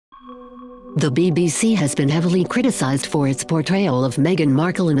The BBC has been heavily criticised for its portrayal of Meghan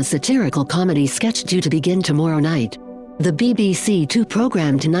Markle in a satirical comedy sketch due to begin tomorrow night. The BBC Two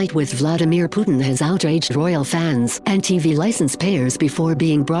programme Tonight with Vladimir Putin has outraged royal fans and TV licence payers before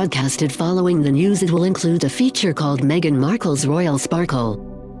being broadcasted following the news it will include a feature called Meghan Markle's Royal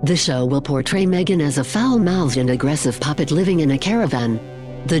Sparkle. The show will portray Meghan as a foul-mouthed and aggressive puppet living in a caravan.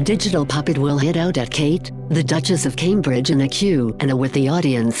 The digital puppet will hit out at Kate, the Duchess of Cambridge, in a Q&A with the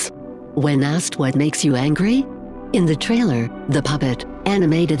audience. When asked what makes you angry? In the trailer, the puppet,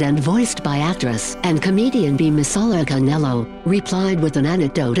 animated and voiced by actress and comedian Markle Canello, replied with an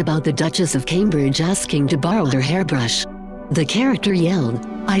anecdote about the Duchess of Cambridge asking to borrow her hairbrush. The character yelled,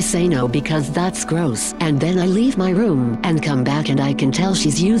 "I say no because that's gross, and then I leave my room and come back and I can tell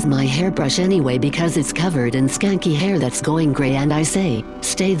she's used my hairbrush anyway because it's covered in skanky hair that's going grey, and I say,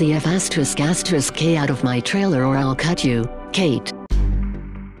 stay the F***K out of my trailer or I'll cut you, Kate."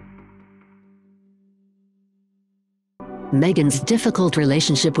 Meghan's difficult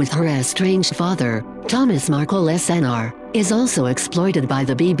relationship with her estranged father, Thomas Markle SNR, is also exploited by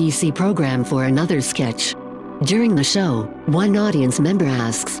the BBC programme for another sketch. During the show, one audience member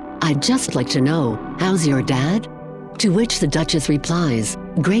asks, "I'd just like to know, how's your dad?" To which the Duchess replies,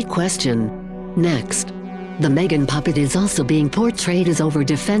 "Great question." Next. The Meghan puppet is also being portrayed as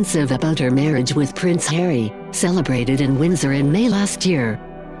over-defensive about her marriage with Prince Harry, celebrated in Windsor in May last year.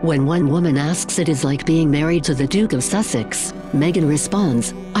 When one woman asks it is like being married to the Duke of Sussex, Meghan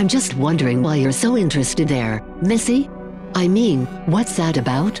responds, "I'm just wondering why you're so interested there, Missy? I mean, what's that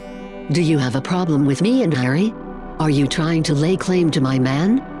about? Do you have a problem with me and Harry? Are you trying to lay claim to my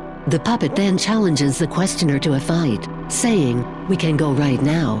man?" The puppet then challenges the questioner to a fight, saying, "We can go right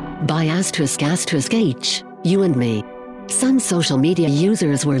now, by **H, you and me." Some social media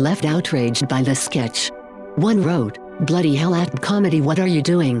users were left outraged by the sketch. One wrote, "Bloody hell at comedy, what are you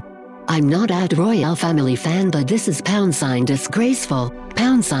doing? I'm not at royal family fan, but this is # disgraceful, #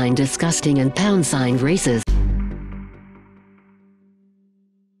 disgusting and # racist."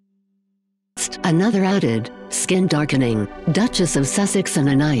 Another added, "Skin darkening, Duchess of Sussex and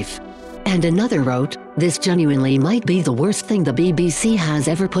a knife." And another wrote, "This genuinely might be the worst thing the BBC has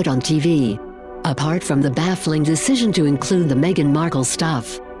ever put on TV. Apart from the baffling decision to include the Meghan Markle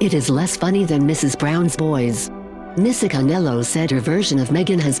stuff, it is less funny than Mrs. Brown's Boys." Markle Canello said her version of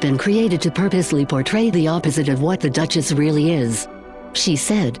Meghan has been created to purposely portray the opposite of what the Duchess really is. She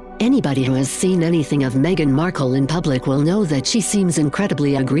said, "Anybody who has seen anything of Meghan Markle in public will know that she seems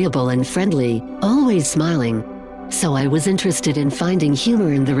incredibly agreeable and friendly, always smiling. So I was interested in finding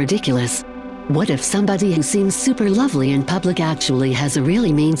humor in the ridiculous. What if somebody who seems super lovely in public actually has a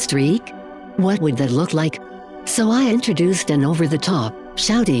really mean streak? What would that look like? So I introduced an over-the-top,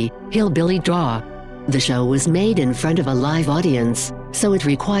 shouty, hillbilly draw." The show was made in front of a live audience, so it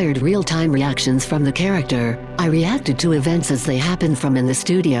required real-time reactions from the character. "I reacted to events as they happened from in the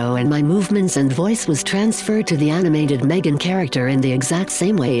studio, and my movements and voice was transferred to the animated Meghan character in the exact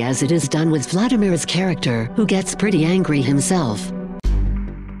same way as it is done with Vladimir's character, who gets pretty angry himself.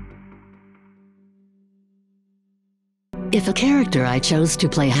 If a character I chose to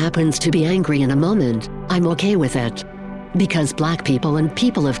play happens to be angry in a moment, I'm okay with it. Because black people and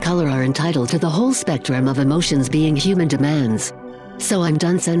people of color are entitled to the whole spectrum of emotions being human demands. So I'm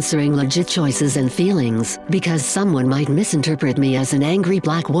done censoring legit choices and feelings, because someone might misinterpret me as an angry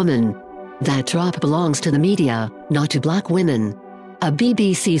black woman. That drop belongs to the media, not to black women." A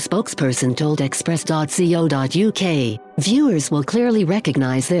BBC spokesperson told Express.co.uk, "Viewers will clearly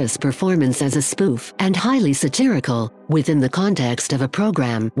recognize this performance as a spoof and highly satirical, within the context of a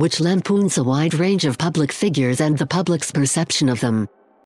program which lampoons a wide range of public figures and the public's perception of them.